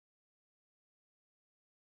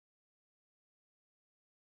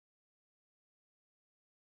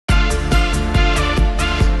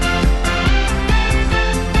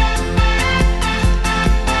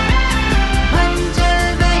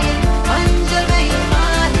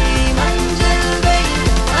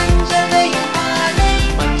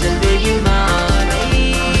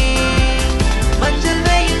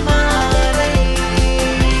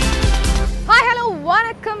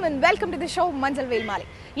Maalai.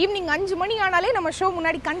 Evening 5 மணி ஆனாலே நம்ம show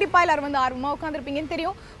முன்னாடி கண்டிப்பா எல்லாரும் வந்து ஆர்வமா உட்கார்ந்திருப்பீங்கன்னு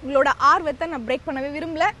தெரியும். உங்களோட ஆர்வத்தை நான் பிரேக் பண்ணவே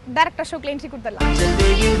விரும்பல. டைரக்டா ஷோக்கு என்ட்ரி கொடுத்துடலாம். மஞ்சள்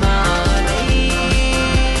வெயில் மாலை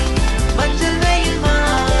மஞ்சள் வெயில்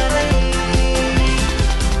மாலை.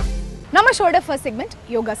 நம்ம ஷோட ஃபர்ஸ்ட் செக்மெண்ட்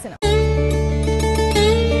யோகாசனம்.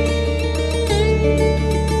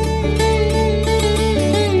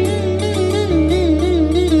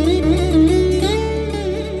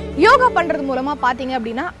 யோகா பண்றது மூலமா பாத்தீங்க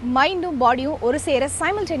அப்படின்னா மைண்டும் பாடியும் ஒரு சேர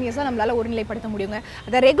சைமல்டேனியஸா நம்மளால ஒருநிலைப்படுத்த முடியுங்க.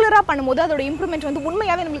 அதை ரெகுலரா பண்ணும்போது அதோட இம்ப்ரூவ்மெண்ட் வந்து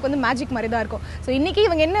உண்மையாவே நம்மளுக்கு வந்து மேஜிக் மாதிரி தான் இருக்கும். ஸோ இன்னைக்கு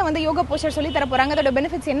இவங்க என்ன வந்து யோகா போஸ்டர் சொல்லி தர போறாங்க, அதோட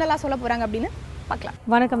பெனிஃபிட்ஸ் என்னெல்லாம் சொல்ல போறாங்க அப்படின்னு பார்க்கலாம்.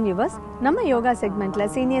 வணக்கம் வியூவர்ஸ், நம்ம யோகா செக்மெண்ட்ல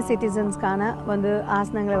சீனியர் சிட்டிசன்ஸ்க்கான வந்து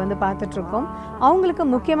ஆசனங்களை வந்து பார்த்துட்டு இருக்கோம். அவங்களுக்கு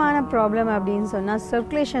முக்கியமான ப்ராப்ளம் அப்படின்னு சொன்னா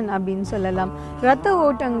சர்க்குலேஷன் அப்படின்னு சொல்லலாம். ரத்த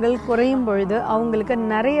ஓட்டங்கள் குறையும் பொழுது அவங்களுக்கு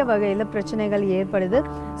நிறைய வகையில பிரச்சனைகள் ஏற்படுது.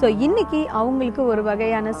 ஸோ இன்னைக்கு அவங்களுக்கு ஒரு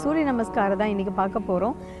வகையான சூரிய நமஸ்காரம் தான் இன்னைக்கு பார்க்க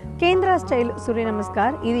போறோம். கேந்திரா ஸ்டைல் சூரிய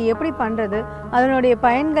நமஸ்கார், இது எப்படி பண்றது, அதனுடைய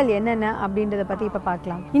பயன்கள் என்னென்ன அப்படின்றத பத்தி இப்ப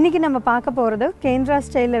பார்க்கலாம். இன்னைக்கு நம்ம பார்க்க போறது கேந்திரா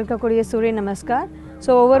ஸ்டைல இருக்கக்கூடிய சூரிய நமஸ்கார்.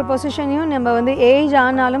 ஸோ ஒவ்வொரு பொசிஷனையும் நம்ம வந்து ஏஜ்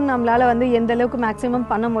ஆனாலும் நம்மளால் வந்து எந்த அளவுக்கு மேக்ஸிமம்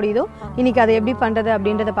பண்ண முடியுதோ இன்றைக்கி அதை எப்படி பண்ணுறது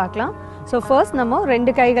அப்படின்றத பார்க்கலாம். ஸோ ஃபர்ஸ்ட் நம்ம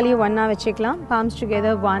 2 கைகளையும் ஒன்றா வச்சுக்கலாம். Palms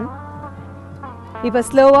together 1. இப்போ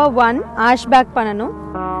ஸ்லோவாக 1 ஆஷ் பேக் பண்ணணும்.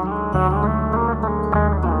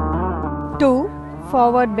 2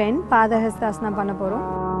 ஃபார்வர்ட் பெண்ட் பாதஹஸ்தாசனம் பண்ண போகிறோம்.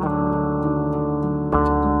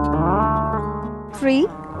 3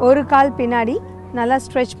 ஒரு கால் பின்னாடி நல்லா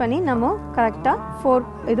ஸ்ட்ரெச் பண்ணி நம்ம கரெக்டாக 4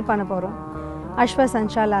 இது பண்ண போகிறோம். அஸ்வ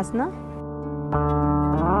சஞ்சாலாசனா.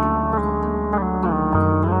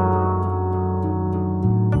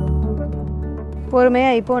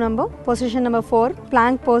 பொறுமையாக இப்போ நம்ம பொசிஷன் நம்பர் 4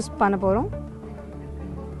 பிளாங்க் போஸ் பண்ண போகிறோம்.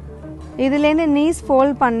 இதுலேருந்து நீஸ்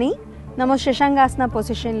ஃபோல்ட் பண்ணி நம்ம ஷஷங்காசனா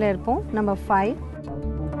பொசிஷனில் இருப்போம். நம்பர் 5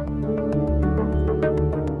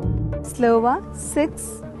 ஸ்லோவா 6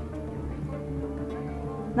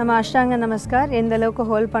 நம்ம அஷ்டாங்க நமஸ்கார் எந்த அளவுக்கு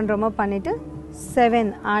ஹோல்ட் பண்ணுறோமோ பண்ணிவிட்டு 7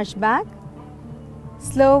 ஆர்ச் பேக்.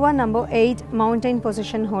 ஸ்லோவாக நம்ம 8 மவுண்டைன்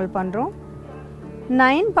பொசிஷன் ஹோல்ட் பண்ணுறோம்.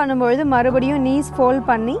 9 பண்ணும்பொழுது மறுபடியும் நீஸ் ஃபோல்ட்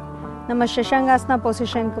பண்ணி நம்ம ஷஷங்காசனா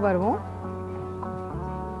பொசிஷனுக்கு வருவோம்.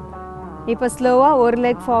 இப்போ ஸ்லோவாக ஒரு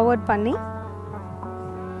லெக் ஃபார்வர்ட் பண்ணி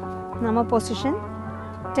நம்ம பொசிஷன்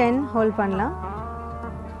 10 ஹோல்ட் பண்ணலாம்.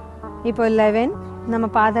 இப்போ 11 நம்ம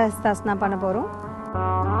பாதஹஸ்தாசனா பண்ண போகிறோம்.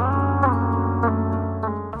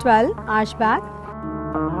 12 ஆர்ச் பேக்.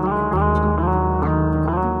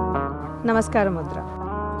 நமஸ்கார முத்ரா.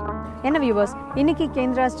 என்ன வியூவர்ஸ், இன்னைக்கு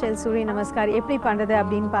கேந்திரா ஸ்டைல் சூரிய நமஸ்கார் எப்படி பண்ணுறது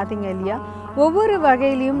அப்படின்னு பார்த்தீங்க இல்லையா? ஒவ்வொரு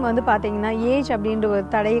வகையிலையும் வந்து பார்த்தீங்கன்னா ஏஜ் அப்படின்ற ஒரு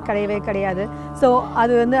தடை கிடையவே கிடையாது. ஸோ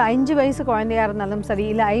அது வந்து 5 வயசு குழந்தையாக இருந்தாலும் சரி,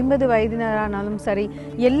 இல்லை 50 வயதினரானாலும் சரி,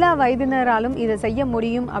 எல்லா வயதினராலும் இதை செய்ய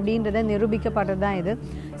முடியும் அப்படின்றத நிரூபிக்கப்படுறது தான் இது.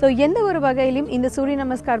 ஸோ எந்த ஒரு வகையிலும் இந்த சூரிய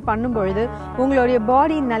நமஸ்கார் பண்ணும்பொழுது உங்களுடைய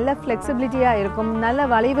பாடி நல்ல ஃப்ளெக்சிபிலிட்டியாக இருக்கும், நல்ல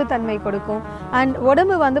வளைவு தன்மை கொடுக்கும். அண்ட்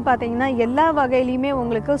உடம்பு வந்து பார்த்தீங்கன்னா எல்லா வகையிலையுமே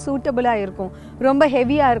உங்களுக்கு சூட்டபுளாக இருக்கும். ரொம்ப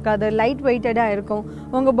ஹெவியாக இருக்காது, லைட் வெயிட்டடாக இருக்கும்.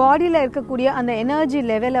 உங்கள் பாடியில் இருக்கக்கூடிய அந்த எனர்ஜி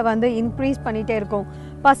லெவலை வந்து இன்க்ரீஸ் பண்ணிகிட்டே இருக்கும்.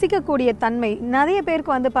 பசிக்கக்கூடிய தன்மை நிறைய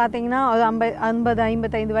பேருக்கு வந்து பார்த்தீங்கன்னா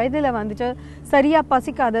 50-55 வயதில் வந்துட்டு சரியாக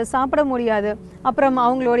பசிக்காது, சாப்பிட முடியாது. அப்புறம்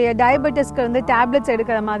அவங்களுடைய டயபெட்டிஸ்க்கு வந்து டேப்லெட்ஸ்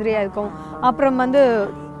எடுக்கிற மாதிரியாக இருக்கும். அப்புறம் வந்து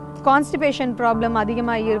கான்ஸ்டிபேஷன் ப்ராப்ளம்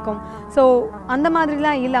அதிகமாக இருக்கும். ஸோ அந்த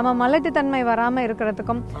மாதிரிலாம் இல்லாமல் மலட்டுத்தன்மை வராமல்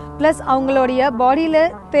இருக்கிறதுக்கும் ப்ளஸ் அவங்களுடைய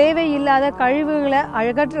பாடியில் தேவையில்லாத கழிவுகளை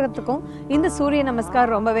அகற்றுறதுக்கும் இந்த சூரிய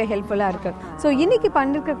நமஸ்கார் ரொம்பவே ஹெல்ப்ஃபுல்லாக இருக்குது. ஸோ இன்றைக்கி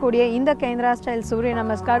பண்ணிருக்கக்கூடிய இந்த கேந்திரா ஸ்டைல் சூரிய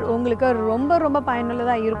நமஸ்கார் உங்களுக்கு ரொம்ப ரொம்ப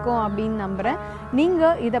பயனுள்ளதாக இருக்கும் அப்படின்னு நம்புகிறேன்.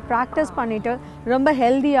 நீங்கள் இதை ப்ராக்டிஸ் பண்ணிவிட்டு ரொம்ப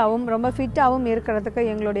ஹெல்த்தியாகவும் ரொம்ப ஃபிட்டாகவும் இருக்கிறதுக்கு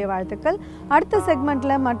எங்களுடைய வாழ்த்துக்கள். அடுத்த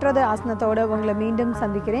செக்மெண்ட்டில் மற்றொரு ஆசனத்தோடு உங்களை மீண்டும்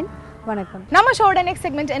சந்திக்கிறேன். வணக்கம். நம்ம ஷோட நெக்ஸ்ட்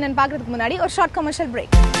செக்மெண்ட் என்னன்னு பார்க்கிறதுக்கு முன்னாடி ஒரு ஷார்ட் கமர்ஷியல்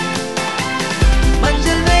பிரேக்.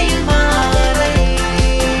 மஞ்சள் வெயில் மாலை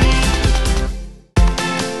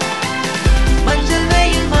மஞ்சள்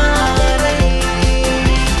வெயில் மாலை.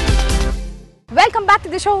 Welcome back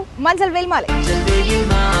to the show மஞ்சள் வெயில் மாலை. மஞ்சள் வெயில்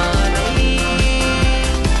மாலை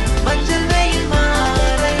மஞ்சள் வெயில்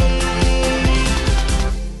மாலை.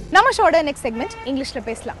 நம்ம ஷோட நெக்ஸ்ட் செக்மெண்ட் இங்கிலீஷ்ல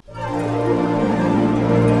பேசலாம்.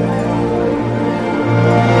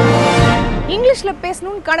 இங்கிலீஷ்ல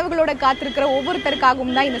பேசணும்னு கனவுகளோட காத்திருக்கிற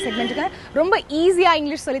ஒவ்வொருத்தருக்காகவும் தான் இந்த செக்மெண்ட்டுக்கு ரொம்ப ஈஸியா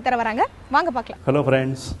இங்கிலீஷ் சொல்லி தர வராங்க. வாங்க பார்க்கலாம். ஹலோ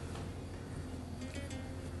ஃப்ரெண்ட்ஸ்,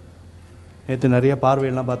 நேற்று நிறைய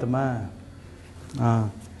பார்வையெல்லாம் பார்த்தோமா?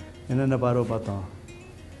 என்னென்ன பார்வை பார்த்தோம்?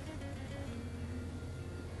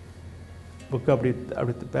 புக்கு அப்படி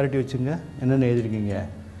பெரட்டி வச்சுங்க. என்னென்ன எழுதிருக்கீங்க?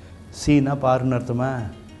 சீனா பாருன்னு அர்த்தமா?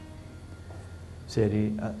 சரி,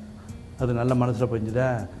 அது நல்ல மனசில் புரிஞ்சுதா?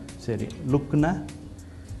 சரி. லுக்குன்னா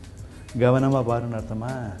கவனமாக பாருன்னு அர்த்தமா?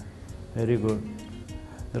 Very good.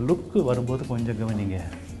 இந்த லுக்கு வரும்போது கொஞ்சம் கவனிங்க.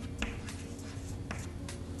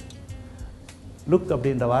 லுக்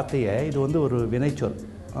அப்படின்ற வார்த்தையை இது வந்து ஒரு வினைச்சொல்.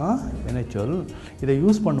 வினைச்சொல். இதை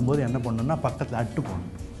யூஸ் பண்ணும்போது என்ன பண்ணணும்னா பக்கத்தில் அட்டு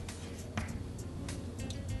போடணும்.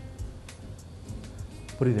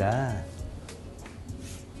 புரியுதா?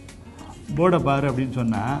 போர்டை பாரு அப்படின்னு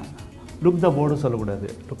சொன்னால் லுக் த போர்டு சொல்லக்கூடாது,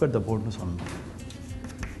 லுக் அட் த போர்டுன்னு சொல்லணும்.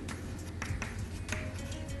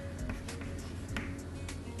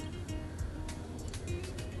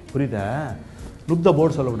 புரியுதா? லுக் த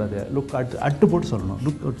போர்டு சொல்லக்கூடாது, லுக் அட்டு போட்டு சொல்லணும்.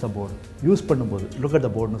 Look at the board use பண்ணும்போது லுக் அட்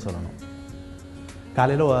த போர்டுன்னு சொல்லணும்.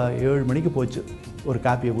 காலையில் 7 மணிக்கு போச்சு, ஒரு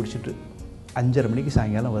காப்பியை குடிச்சிட்டு 5:30 மணிக்கு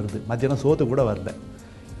சாயங்காலம் வருது. மத்தியானம் சோத்து கூட வரல.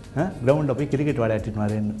 கிரவுண்டில் போய் கிரிக்கெட் விளையாட்டின்னு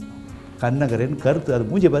வரேன்னு கண்ணகரேன்னு கருத்து. அது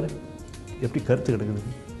மூஞ்சி பாரு எப்படி கருத்து கிடக்குது.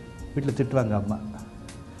 வீட்டில் திட்டுவாங்க அம்மா.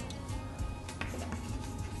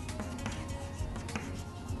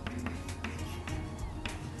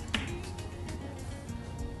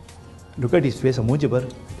 லுக் அட் ஹிஸ் ஃபேஸை மூஞ்சி பாரு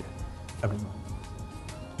அப்படின்னு.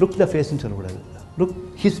 லுக் த ஃபேஸ்ன்னு சொல்லக்கூடாது, லுக்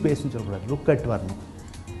ஹிஸ் ஃபேஸ்ன்னு சொல்லக்கூடாது, லுக் அட் வரணும்.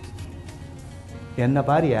 என்ன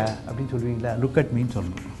பாரியா அப்படின்னு சொல்லுவீங்களா, லுக் அட் மீன்னு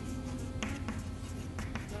சொல்லணும்.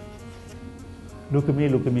 லுக்கு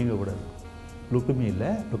மீங்க கூடாது, லுக்கு மீ இல்லை,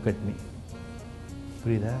 லுக் அட் மீ.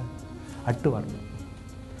 புரியுதா? அட்டு வரணும்.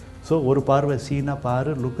 ஸோ ஒரு பார்வை சீனா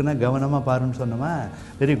பாரு, லுக்குனா கவனமாக பாருன்னு சொன்னோமா,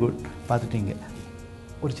 வெரி குட், பார்த்துட்டீங்க.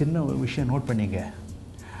 ஒரு சின்ன விஷயம் நோட் பண்ணிங்க.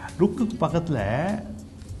 லுக்குக்கு பக்கத்தில்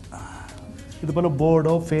இது போல்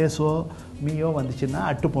போர்டோ ஃபேஸோ மீயோ வந்துச்சுன்னா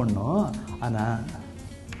அட்டு போடணும். ஆனால்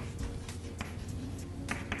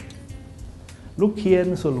லுக்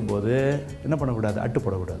ஹியர்னு சொல்லும்போது என்ன பண்ணக்கூடாது, அட்டு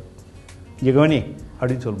போடக்கூடாது. இங்கே கவனி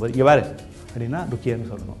அப்படின்னு சொல்லும்போது இங்கே வேறு அப்படின்னா லுக்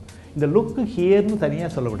ஹியர்னு சொல்லணும். இந்த லுக்கு ஹியர்னு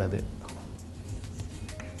தனியாக சொல்லக்கூடாது.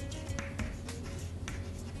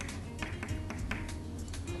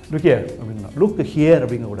 லுக் ஹியர் அப்படின்னா லுக் ஹியர்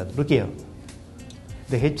அப்படிங்கக்கூடாது, லுக் ஹியர்.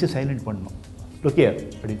 இந்த ஹெச் சைலண்ட் பண்ணணும், லுக் ஹியர்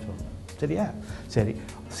அப்படின்னு சொல்லணும். சரியா? சரி,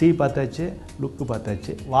 சி பார்த்தாச்சு, லுக்கு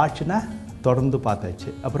பார்த்தாச்சு, வாட்ச்னா தொடர்ந்து பார்த்தாச்சு.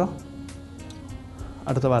 அப்புறம்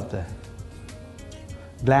அடுத்த வார்த்தை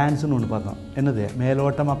கிளான்ஸ்னு ஒன்று பார்த்தோம். என்னது?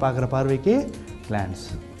 மேலோட்டமாக பார்க்குற பார்வைக்கு கிளான்ஸ்.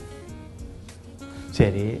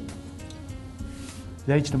 சரி,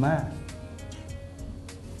 ஜெயிச்சிட்டுமா?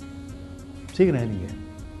 சீக்கிரம் நீங்கள்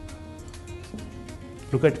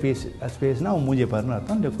லுக் அட் ஃபேஸ். ஃபேஸ்னால் அவன் மூஞ்சியை பாருன்னு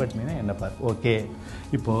அர்த்தம். லுக் அட் மீனா என்ன பாரு. ஓகே,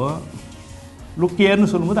 இப்போது லுக்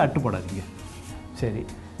ஹியர்னு சொல்லும்போது அட்டு போடாதீங்க. சரி,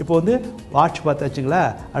 இப்போ வந்து வாட்ச் பார்த்தாச்சுங்களா?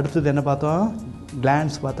 அடுத்தது என்ன பார்த்தோம்?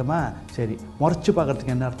 கிளான்ஸ் பார்த்தோமா? சரி, முறைச்சி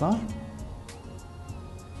பார்க்குறதுக்கு என்ன அர்த்தம்?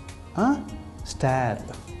 ஸ்டேர்.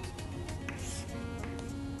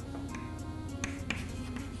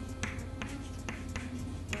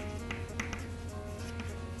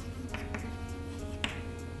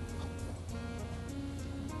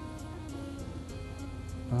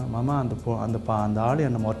 மாமா அந்த ஆள்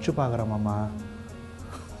என்னை முறைச்சி பார்க்குறான் மாமா.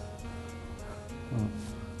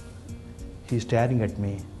 He steering at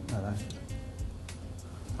me. அதான்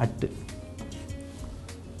அட்டு.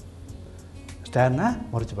 ஸ்டேர்னா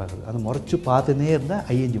முறைச்சி பார்க்குறது. அந்த முறைச்சி பார்த்துன்னே இருந்தால்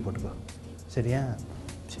ஐஎன்ஜி போட்டுக்கோ. சரியா?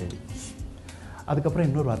 சரி, அதுக்கப்புறம்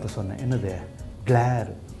இன்னொரு வார்த்தை சொன்னேன். என்னது?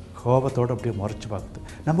 கிளார். கோபத்தோடு அப்படியே முறைச்சி பார்க்குது.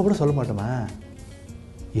 நம்ம கூட சொல்ல மாட்டோமா,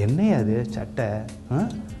 என்னையே அது சட்டை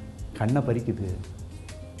கண்ணை பறிக்குது.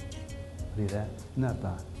 புரியுதா? என்ன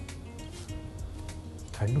அர்த்தம்?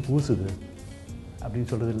 கண்ணு கூசுது அப்படின்னு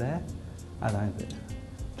சொல்கிறது இல்லை. அதான் இது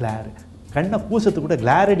கிளார். கண்ணை கூசத்துக்கு கூட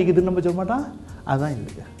கிளார் அடிக்குதுன்னு நம்ம சொல்ல மாட்டோம். அதுதான்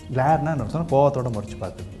இது கிளார்னா என்ன சொன்னால் கோவத்தோடு முறைச்சி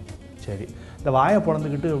பார்க்குது. சரி, இந்த வாயை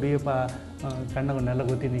பிறந்துக்கிட்டு அப்படியே கண்ணை நல்லா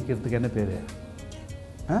குத்தி நிற்கிறதுக்கு என்ன பேர்?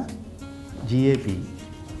 ஜிஏபி.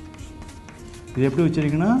 இது எப்படி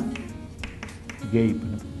வச்சுருக்கணும்?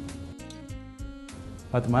 கெய்ப்னு.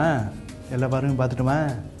 பார்த்துமா? எல்லா பார்வையும் பார்த்துட்டுமா?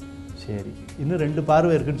 சரி, இன்னும் 2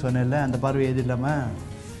 பார்வை இருக்குதுன்னு சொன்னேன்ல, அந்த பார்வை எது இல்லாமல்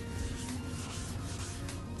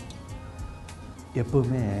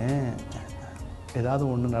எப்போவுமே ஏதாவது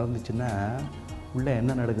ஒன்று நடந்துச்சுன்னா உள்ளே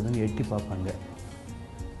என்ன நடக்குதுன்னு எட்டி பார்ப்பாங்க.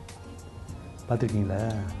 பார்த்துருக்கீங்களா?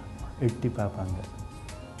 எட்டி பார்ப்பாங்க.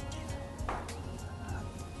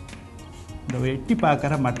 இந்த எட்டி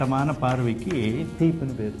பார்க்குற மட்டமான பார்வைக்கு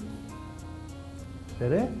பீப்புன்னு பேர்.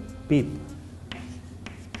 பேர் பீப்.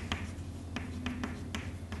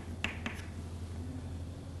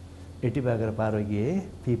 எட்டி பார்க்குற பார்வைக்கு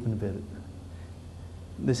பீப்புன்னு பேர்.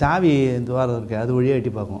 இந்த சாவி இந்த வாரம் இருக்குது, அது வழியாக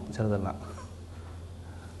எட்டி பார்க்கும் சிலதெல்லாம்.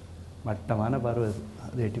 மட்டமான பார்வை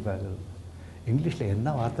அது எட்டி பார்க்குறது. இங்கிலீஷில்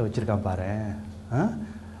என்ன வார்த்தை வச்சுருக்கான் பாரு.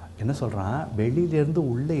 என்ன சொல்கிறான்? வெளியிலேருந்து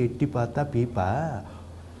உள்ளே எட்டி பார்த்தா பீப்பா,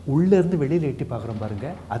 உள்ளேருந்து வெளியில் எட்டி பார்க்குறோம்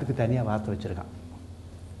பாருங்கள், அதுக்கு தனியாக வார்த்தை வச்சுருக்கான்.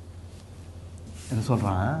 என்ன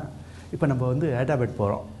சொல்கிறான்? இப்போ நம்ம வந்து ஹைதராபாத்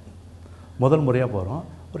போகிறோம், முதல் முறையாக போகிறோம்,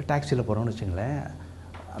 ஒரு டாக்ஸியில் போகிறோம்னு வச்சுங்களேன்.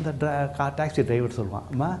 அந்த டாக்ஸி டிரைவர் சொல்லுவான்,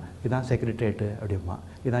 அம்மா இதான் செக்ரட்டரியேட்டு அப்படிம்மா,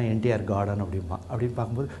 இதான் என்டிஆர் கார்டன் அப்படிம்மா. அப்படின்னு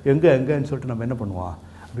பார்க்கும்போது எங்கேன்னு சொல்லிட்டு நம்ம என்ன பண்ணுவோம்,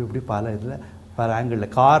 இப்படி பல இதில் பல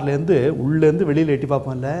ஆங்கிளில் கார்லேருந்து உள்ளேருந்து வெளியில் எட்டி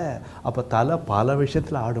பார்ப்போம்ல, அப்போ தலை பல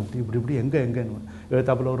விஷயத்தில் ஆடும். இப்படி எங்கேன்னு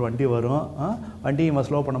எழுத்தாப்பில் ஒரு வண்டி வரும், வண்டியை இவன்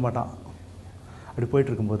ஸ்லோ பண்ண மாட்டான். அப்படி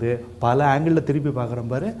போயிட்டு இருக்கும்போது பல ஆங்கிளில் திருப்பி பார்க்குற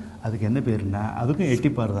பாரு, அதுக்கு என்ன பேருன்னா அதுக்கும்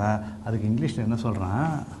எட்டி பாருதான், அதுக்கு இங்கிலீஷில் என்ன சொல்கிறான்,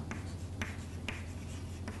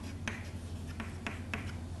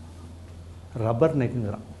 ரப்பர்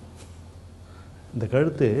நெக்குங்கிறான். இந்த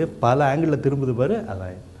கழுத்து பல ஆங்கிளில் திரும்புது பாரு,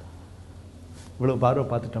 அதான் இவ்வளோ பார்வை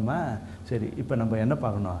பார்த்துட்டோமா. சரி, இப்போ நம்ம என்ன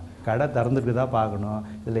பார்க்கணும், கடை திறந்துட்டு தான் பார்க்கணும்,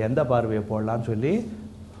 இதில் எந்த பார்வையை போடலான்னு சொல்லி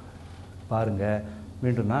பாருங்கள்.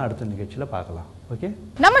 மீண்டும் நான் அடுத்த நிகழ்ச்சியில் பார்க்கலாம். ஓகே,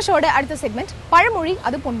 நம்ம ஷோட அடுத்த செக்மெண்ட் பழமொழி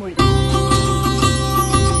அது பொன்மொழி.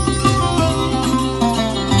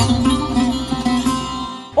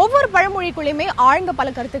 ஒவ்வொரு பழமொழிக்குள்ளேயுமே ஆழ்ந்த பல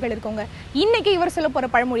கருத்துக்கள் இருக்குங்க. இன்னைக்கு இவர் சொல்ல போற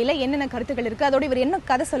பழமொழியில என்னென்ன கருத்துக்கள் இருக்கு, அதோட இவர் என்ன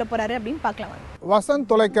கதை சொல்ல போறாரு அப்படின்னு பார்க்கலாம். வசந்த்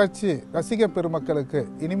தொலைக்காட்சி ரசிக பெருமக்களுக்கு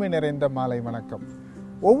இனிமை நிறைந்த மாலை வணக்கம்.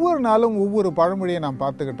 ஒவ்வொரு நாளும் ஒவ்வொரு பழமொழியை நாம்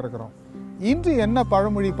பார்த்துக்கிட்டு இருக்கிறோம். இன்று என்ன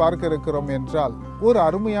பழமொழி பார்க்க இருக்கிறோம் என்றால், ஒரு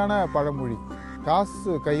அருமையான பழமொழி,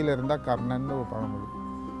 காசு கையில் இருந்தால் கர்ணன்னு ஒரு பழமொழி.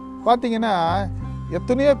 பார்த்தீங்கன்னா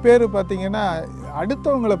எத்தனையோ பேர் பார்த்தீங்கன்னா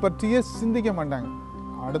அடுத்தவங்களை பற்றியே சிந்திக்க மாட்டாங்க.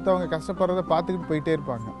 அடுத்தவங்க கஷ்டப்படுறதை பார்த்துக்கிட்டு போயிட்டே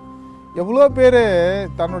இருப்பாங்க. எவ்வளோ பேர்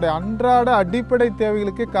தன்னுடைய அன்றாட அடிப்படை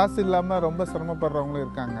தேவைகளுக்கே காசு இல்லாமல் ரொம்ப சிரமப்படுறவங்களும்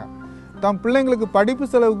இருக்காங்க. தம் பிள்ளைங்களுக்கு படிப்பு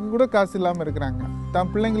செலவுக்கு கூட காசு இல்லாமல் இருக்கிறாங்க.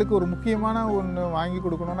 தம் பிள்ளைங்களுக்கு ஒரு முக்கியமான ஒன்று வாங்கி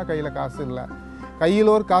கொடுக்கணுன்னா கையில் காசு இல்லை.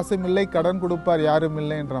 கையிலோர் காசும் இல்லை, கடன் கொடுப்பார் யாரும்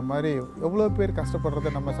இல்லைன்ற மாதிரி எவ்வளோ பேர்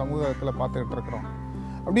கஷ்டப்படுறதை நம்ம சமூகத்தில் பார்த்துக்கிட்டு இருக்கிறோம்.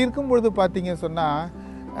 அப்படி இருக்கும்பொழுது பார்த்தீங்க சொன்னால்,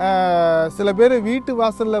 சில பேர் வீட்டு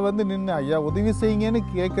வாசலில் வந்து நின்று ஐயா உதவி செய்யுங்கன்னு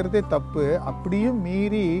கேட்குறதே தப்பு. அப்படியும்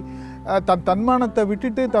மீறி தன் தன்மானத்தை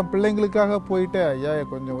விட்டுட்டு தன் பிள்ளைங்களுக்காக போயிட்டு ஐயா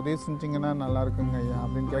கொஞ்சம் உதவி செஞ்சிங்கன்னா நல்லா இருக்குங்க ஐயா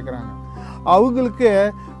அப்படின்னு கேட்குறாங்க. அவங்களுக்கு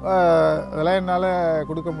அதெல்லாம் என்னால்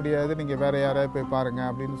கொடுக்க முடியாது, நீங்கள் வேறு யாரையா போய் பாருங்கள்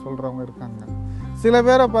அப்படின்னு சொல்கிறவங்க இருக்காங்க. சில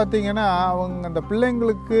பேரை பார்த்தீங்கன்னா அவங்க அந்த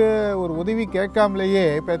பிள்ளைங்களுக்கு ஒரு உதவி கேட்காமலேயே,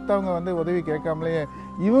 பெற்றவங்க வந்து உதவி கேட்காமலேயே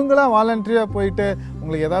இவங்களாம் வாலண்டரியாக போயிட்டு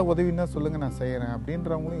உங்களுக்கு ஏதாவது உதவின்னா சொல்லுங்கள் நான் செய்கிறேன்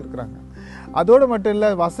அப்படின்றவங்களும் இருக்கிறாங்க. அதோடு மட்டும் இல்லை,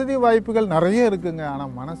 வசதி வாய்ப்புகள் நிறைய இருக்குங்க,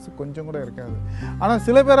 ஆனால் மனசு கொஞ்சம் கூட இருக்காது. ஆனால்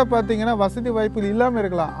சில பேரை பார்த்தீங்கன்னா வசதி வாய்ப்புகள் இல்லாமல்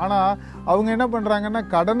இருக்கலாம், ஆனால் அவங்க என்ன பண்ணுறாங்கன்னா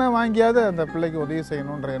கடனை வாங்கியாவது அந்த பிள்ளைக்கு உதவி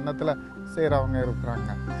செய்யணுன்ற எண்ணத்தில் செய்கிறவங்க இருக்கிறாங்க.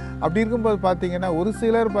 அப்படி இருக்கும்போது பார்த்தீங்கன்னா ஒரு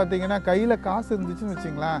சிலர் பார்த்தீங்கன்னா கையில் காசு இருந்துச்சுன்னு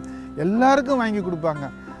வச்சிங்களேன், எல்லாருக்கும் வாங்கி கொடுப்பாங்க.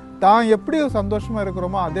 தான் எப்படி சந்தோஷமாக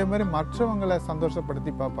இருக்கிறோமோ அதே மாதிரி மற்றவங்களை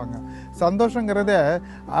சந்தோஷப்படுத்தி பார்ப்பாங்க. சந்தோஷங்கிறத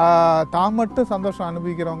தான் மட்டும் சந்தோஷம்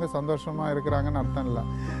அனுபவிக்கிறவங்க சந்தோஷமாக இருக்கிறாங்கன்னு அர்த்தம் இல்லை.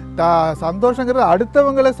 சந்தோஷங்கிறது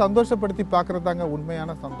அடுத்தவங்களை சந்தோஷப்படுத்தி பார்க்குறதாங்க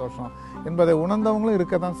உண்மையான சந்தோஷம் என்பதை உணர்ந்தவங்களும்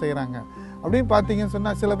இருக்க தான் செய்கிறாங்க. அப்படின்னு பார்த்தீங்கன்னு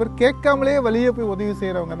சொன்னால், சில பேர் கேட்காமலேயே வழியே போய் உதவி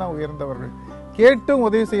செய்கிறவங்க தான் உயர்ந்தவர்கள். கேட்டும்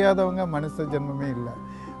உதவி செய்யாதவங்க மனுஷ ஜென்மமே இல்லை.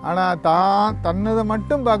 ஆனால் தன்னதை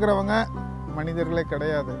மட்டும் பார்க்குறவங்க மனிதர்களே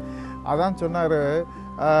கிடையாது. அதான் சொன்னார்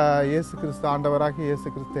இயேசு கிறிஸ்து, ஆண்டவராக இயேசு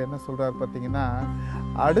கிறிஸ்து என்ன சொல்கிறார் பார்த்தீங்கன்னா,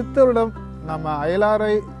 அடுத்தவரிடம் நம்ம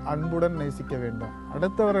அயலாரை அன்புடன் நேசிக்க வேண்டும்.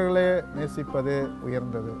 அடுத்தவர்களை நேசிப்பது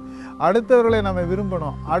உயர்ந்தது. அடுத்தவர்களை நம்ம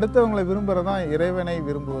விரும்பணும். அடுத்தவங்களை விரும்புகிறதான் இறைவனை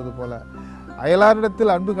விரும்புவது போல.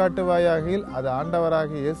 அயலாரிடத்தில் அன்பு காட்டுவாயாகில் அது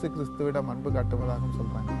ஆண்டவராக இயேசு கிறிஸ்துவிடம் அன்பு காட்டுவதாகவும்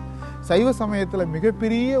சொல்கிறாங்க. சைவ சமயத்தில்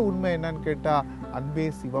மிகப்பெரிய உண்மை என்னன்னு கேட்டால் அன்பே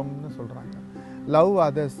சிவம்னு சொல்கிறாங்க, லவ்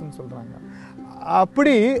அதர்ஸ்ன்னு சொல்கிறாங்க.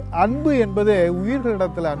 அப்படி அன்பு என்பது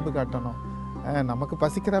உயிர்களிடத்தில் அன்பு காட்டணும். நமக்கு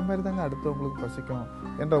பசிக்கிற மாதிரி தாங்க அடுத்தவங்களுக்கு பசிக்கணும்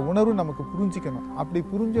என்ற உணர்வு நமக்கு புரிஞ்சிக்கணும். அப்படி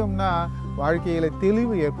புரிஞ்சோம்னா வாழ்க்கையில்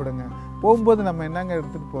தெளிவு ஏற்படுங்க. போகும்போது நம்ம என்னங்க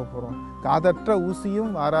எடுத்துகிட்டு போக போகிறோம், காதற்ற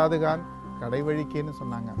ஊசியும் வாராதுகான் கடைவழிக்கேன்னு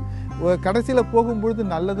சொன்னாங்க. கடைசியில் போகும்பொழுது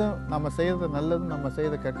நல்லதும் நம்ம செய்கிறது நல்லதும் நம்ம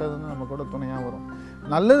செய்த கெட்டதுன்னு நம்ம கூட துணையாக வரும்.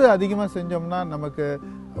 நல்லது அதிகமாக செஞ்சோம்னா நமக்கு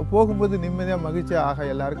போகும்போது நிம்மதியாக மகிழ்ச்சியாக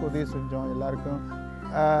ஆக எல்லாருக்கும் உதவி செஞ்சோம், எல்லாருக்கும்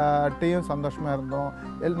டீயும் சந்தோஷமாக இருந்தோம்,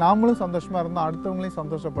 நாமளும் சந்தோஷமாக இருந்தோம், அடுத்தவங்களையும்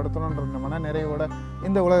சந்தோஷப்படுத்தணுன்ற மன நிறைவோட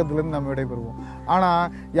இந்த உலகத்துலேருந்து நம்ம விடைபெறுவோம். ஆனால்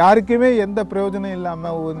யாருக்குமே எந்த பிரயோஜனம்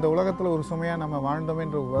இல்லாமல் இந்த உலகத்தில் ஒரு சுமையாக நம்ம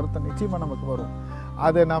வாழ்ந்தோமேன்ற ஒரு வருத்தம் நிச்சயமாக நமக்கு வரும்.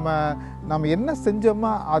 அதை நம்ம என்ன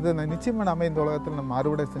செஞ்சோமோ அதை நிச்சயமாக நம்ம இந்த உலகத்தில் நம்ம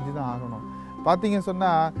அறுவடை செஞ்சு தான் ஆகணும். பார்த்தீங்க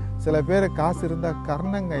சொன்னால் சில பேர் காசு இருந்தால்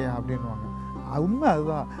கர்ணங்கய்யா அப்படின்வாங்க. உண்மை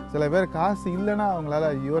அதுதான். சில பேர் காசு இல்லைன்னா அவங்களால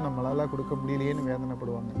ஐயோ நம்மளால கொடுக்க முடியலையேன்னு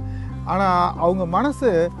வேதனைப்படுவாங்க. ஆனால் அவங்க மனசு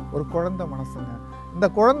ஒரு குழந்தை மனசுங்க. இந்த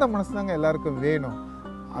குழந்தை மனசு தாங்க எல்லாருக்கும் வேணும்.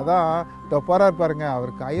 அதான் போறாரு பாருங்க,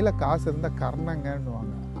 அவர் கையில் காசு இருந்தால்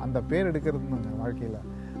கர்ணங்கன்னுவாங்க. அந்த பேர் எடுக்கிறதுங்க வாழ்க்கையில்.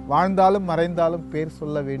 வாழ்ந்தாலும் மறைந்தாலும் பேர்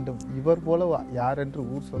சொல்ல வேண்டும், இவர் போல யார் என்று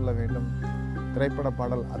ஊர் சொல்ல வேண்டும் திரைப்பட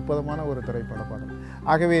பாடல் அற்புதமான ஒரு திரைப்பட பாடல்.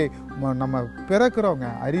 ஆகவே நம்ம பிறக்கிறவங்க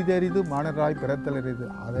அரிது மானராய் பிறத்தல் அரிது,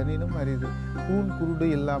 அதனினும் அரிது கூன் குருடு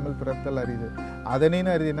இல்லாமல் பிறத்தல் அரிது.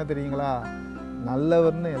 அதனினும் அரிது என்ன தெரியுங்களா?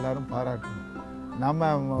 நல்லவர்னு எல்லாரும் பாராட்டணும். நம்ம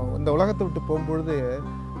இந்த உலகத்தை விட்டு போகும்பொழுது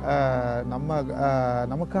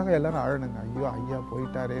நமக்காக எல்லாரும் அழணுங்க. ஐயோ ஐயா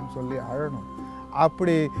போயிட்டாரேன்னு சொல்லி அழணும்.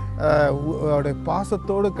 அப்படி அவருடைய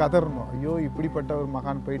பாசத்தோடு கதறணும். ஐயோ இப்படிப்பட்ட ஒரு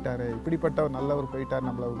மகான் போயிட்டாரு, இப்படிப்பட்ட ஒரு நல்லவர் போயிட்டார்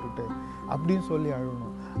நம்மளை விட்டுட்டு அப்படின்னு சொல்லி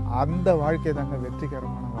அழணும். அந்த வாழ்க்கை தாங்க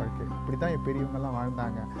வெற்றிகரமான வாழ்க்கை. இப்படி தான் என் பெரியவங்கெல்லாம்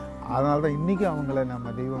வாழ்ந்தாங்க. அதனால தான் இன்றைக்கி அவங்கள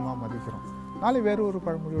நம்ம தெய்வமாக மதிக்கிறோம். நாளை வேறு ஒரு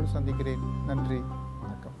பழமொழியோடு சந்திக்கிறேன். நன்றி,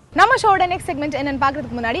 வணக்கம். நம்ம ஷோட நெக்ஸ்ட் செக்மெண்ட் என்னன்னு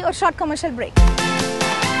பார்க்கறதுக்கு முன்னாடி ஒரு ஷார்ட் கமர்ஷியல் பிரேக்.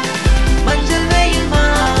 மஞ்சள் வெயில்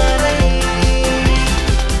மாலை,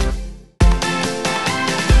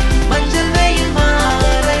 மஞ்சள் வெயில்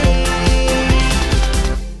மாலை.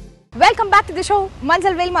 Welcome back to the show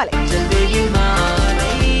மஞ்சள் வெயில் மாலை. மஞ்சள் வெயில்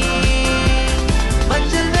மாலை,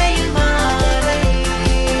 மஞ்சள் வெயில் மாலை.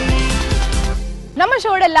 நம்ம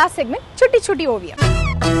ஷோட லாஸ்ட் செக்மெண்ட் சுட்டி சுட்டி ஓவியம்.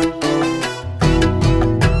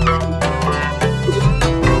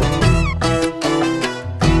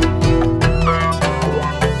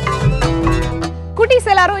 குட்டீஸ்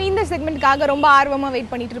எல்லாரும் இந்த செக்மெண்ட்காக ரொம்ப ஆர்வமா வெயிட்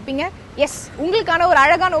பண்ணிட்டு இருப்பீங்க. எஸ், உங்களுக்கான ஒரு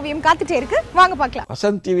அழகான ஓவியம் காத்துட்டே இருக்கு. வாங்க பார்க்கலாம்.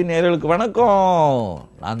 வசந்த் டிவி நேயர்களுக்கு வணக்கம்.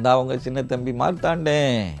 நான் தான் அவங்க சின்ன தம்பி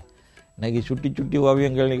மார்த்தாண்டேன். இன்னைக்கு சுட்டி சுட்டி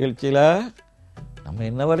ஓவியங்கள் நிகழ்ச்சியில் நம்ம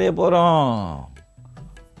என்ன வரைய போகிறோம்?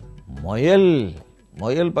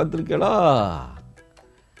 முயல் பார்த்துருக்கீங்களா?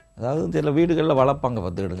 அதாவது சில வீடுகளில்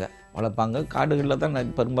வளர்ப்பாங்க. காடுகளில் தான்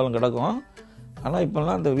பெரும்பாலும் கிடக்கும். ஆனால்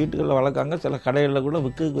இப்போல்லாம் அந்த வீட்டுகளில் வளர்க்காங்க. சில கடைகளில் கூட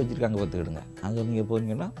விற்கிறதுக்கு வச்சுருக்காங்க, பார்த்துக்கிடுங்க. அங்கே நீங்கள்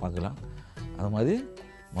போனீங்கன்னா பார்க்கலாம். அது மாதிரி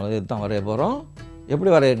முயல் தான் வரைய போகிறோம். எப்படி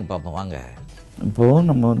வரையன்னு பார்ப்போம் வாங்க. இப்போது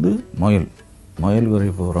நம்ம வந்து முயல்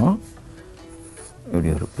வரைய போகிறோம். இப்படி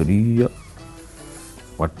ஒரு பெரிய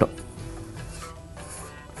வட்டம்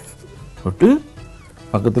போட்டு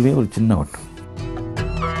பக்கத்துலேயே ஒரு சின்ன வட்டம்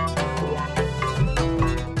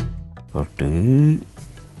போட்டு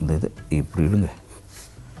இந்த இதை இப்படி இடுங்க.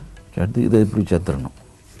 சேர்த்து இதை இப்படி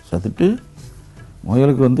சேர்த்துட்டு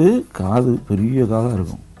முயலுக்கு வந்து காது பெரிய காதாக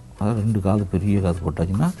இருக்கும். அதாவது 2 காது பெரிய காது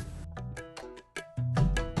போட்டாச்சுன்னா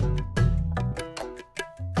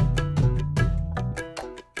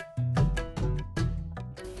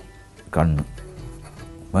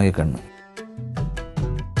மயக்கண்ணு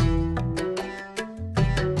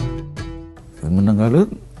இது முன்னங்கால்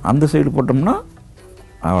அந்த சைடு போட்டோம்னா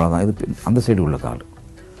அவ்வளோதான். இது அந்த சைடு உள்ள கால்.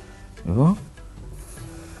 இப்போ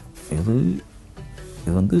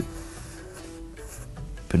இது வந்து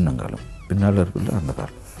பின்னங்காலம், பின்னால் இருக்குல்ல அந்த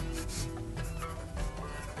கால்.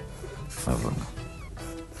 அவ்வளோங்க.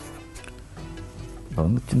 இப்போ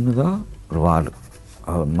வந்து சின்னதாக ஒரு வால்.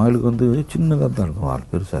 மகளுக்கு வந்து சின்னதாக தான் இருக்கும், வால்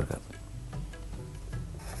பெருசாக இருக்காது.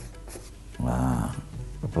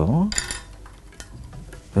 இப்போ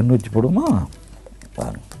பெண் வச்சு போடுமா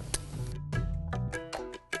பாருங்க.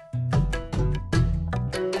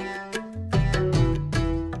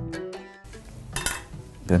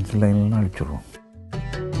 பென்சில் லைன்லாம் அடிச்சிடுவோம்.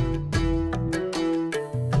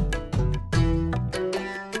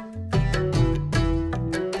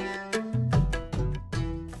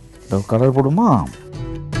 கலர் போடுமா?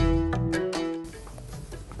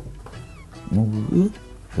 மூக்கு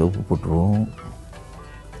சிவப்பு போட்டுருவோம்.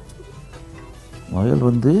 முயல்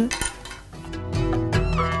வந்து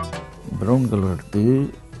ப்ரௌன் கலர் எடுத்து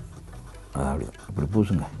அப்படி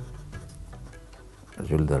பூசுங்க.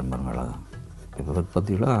 சொல்லி தரேன் பாருங்க. அழகா இப்போ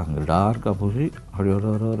பார்த்தீங்களா? அங்கே டார்க்காக பூசி அப்படி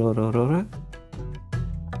வர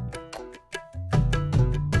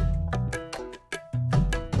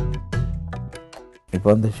இப்போ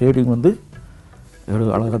அந்த ஷேடிங் வந்து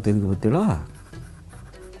எவ்வளோ அழகாக தெரியுது பார்த்தீங்களா?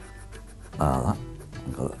 அதான்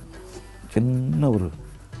சின்ன ஒரு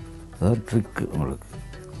அதாவது ட்ரிக்கு உங்களுக்கு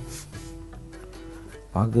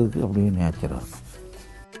பார்க்கறதுக்கு அப்படியே நேச்சராக இருக்கும்.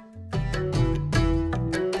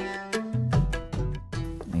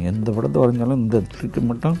 நீங்கள் எந்த படத்தை வரைஞ்சாலும் இந்த ட்ரிக்கு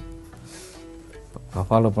மட்டும்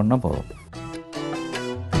ஃபாலோ பண்ணால் போதும்.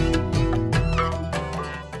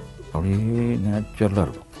 அப்படியே நேச்சுரலாக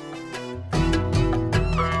இருக்கும்.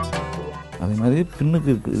 அதே மாதிரி பின்னுக்கு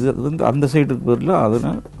இருக்குது. இது வந்து அந்த சைடுக்கு பதிலாக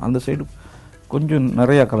அதனால் அந்த சைடு கொஞ்சம்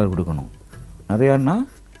நிறையா கலர் கொடுக்கணும். நிறையான்னா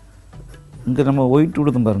இங்கே நம்ம ஒயிட்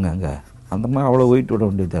விடுதோம் பாருங்கள். அங்கே அந்த மாதிரி அவ்வளோ ஒயிட் விட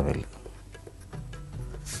வேண்டிய தேவையில்லை.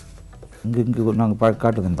 இங்கே நாங்கள்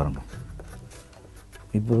காட்டுதேன் பாருங்கள்.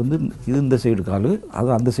 இப்போ வந்து இது இந்த சைடு கால், அது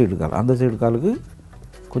அந்த சைடு கால். அந்த சைடு காலுக்கு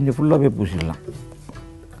கொஞ்சம் ஃபுல்லாகவே பூசிடலாம்.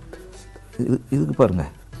 இதுக்கு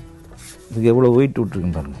பாருங்கள், இதுக்கு எவ்வளோ ஒயிட்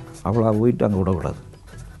விட்டுருக்குன்னு பாருங்கள். அவ்வளோ ஒயிட் அங்கே விடக்கூடாது.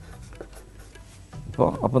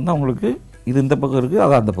 அப்போ தான் உங்களுக்கு இது இந்த பக்கம் இருக்குது,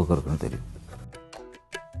 அது அந்த பக்கம் இருக்குன்னு தெரியும்.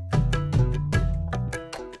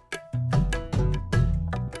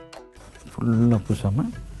 ஃபுல்லாக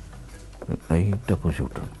பூசாமல் லைட்டாக பூசி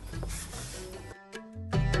விட்டுருங்க.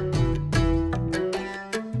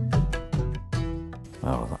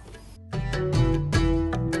 அவ்வளோதான்.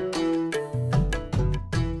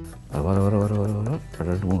 அது வர வர வர வர வர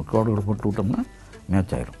 2-3 கோடுகளை போட்டு விட்டோம்னா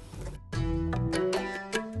மேட்ச் ஆயிடும்.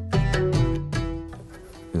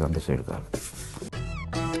 இது அந்த சைடு கால்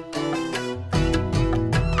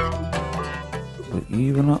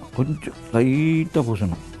ஈவனாக கொஞ்சம் லைட்டாக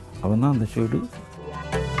பூசணும். அவன் தான் அந்த சைடு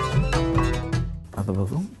அந்த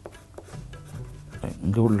பக்கம்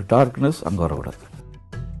இங்கே உள்ள டார்க்னஸ் அங்கே வரக்கூடாது.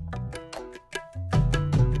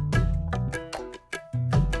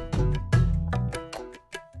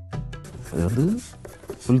 அது வந்து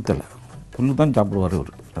புல் தலை, புல் தான் சாப்பிடுவார்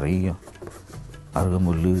அவர். நிறையா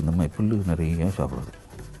அருகம்புல் இந்த மாதிரி புல் நிறையா சாப்பிடுவார்.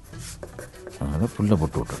 அதனால் புல்லை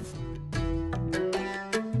போட்டு விட்டுருங்க.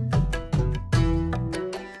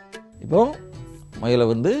 இப்போ மயிலை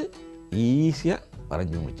வந்து ஈஸியாக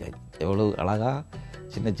வரைஞ்சி முடிச்சாச்சு. எவ்வளோ அழகாக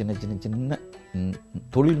சின்ன சின்ன சின்ன சின்ன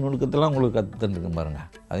தொழில் நுணுக்கத்தெல்லாம் உங்களுக்கு கற்றுட்டுருக்கேன் பாருங்கள்.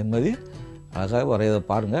 அதே மாதிரி அழகாக வரையதை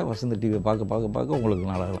பாருங்கள். வசந்த டிவியை பார்க்க பார்க்க பார்க்க உங்களுக்கு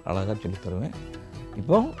நான் அழகாக சொல்லித் தருவேன்.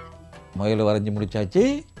 இப்போ மயிலை வரைஞ்சி முடிச்சாச்சு.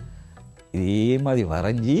 இதே மாதிரி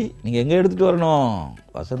வரைஞ்சி நீங்கள் எங்கே எடுத்துகிட்டு வரணும்?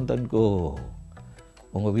 வசந்த் அண்ட் கோ.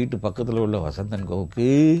 உங்கள் வீட்டு பக்கத்தில் உள்ள வசந்த் அண்ட் கோவுக்கு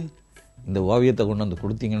இந்த ஓவியத்தை கொண்டு வந்து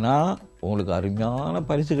கொடுத்தீங்கன்னா உங்களுக்கு அருமையான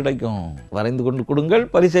பரிசு கிடைக்கும். வரைந்து கொண்டு கொடுங்கள்,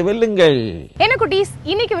 பரிசை வெல்லுங்கள். என்ன குட்டீஸ்,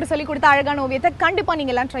 இன்னைக்கு இவர் சொல்லி கொடுத்த அழகான ஓவியத்தை கண்டிப்பா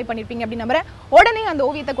நீங்க எல்லாம் ட்ரை பண்ணிருப்பீங்க அப்படின்னு நம்புறேன். உடனே அந்த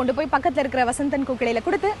ஓவியத்தை கொண்டு போய் பக்கத்துல இருக்கிற வசந்தன் கோக்கிடையில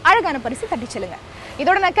கொடுத்து அழகான பரிசு தட்டி செல்லுங்க.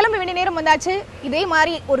 இதோட நான் கிளம்ப வேண்டிய நேரம் வந்தாச்சு. இதே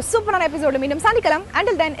மாதிரி ஒரு சூப்பரான எபிசோட மீண்டும் சந்திக்கலாம்.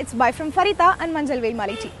 Until then, it's bye from Farita and Manjal Veyil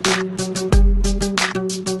Maalai.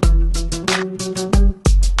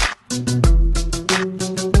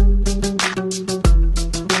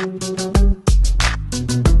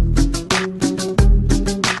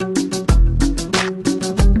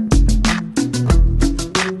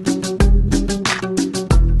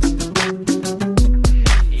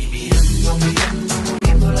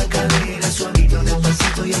 Suavito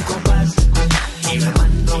despacito y el compás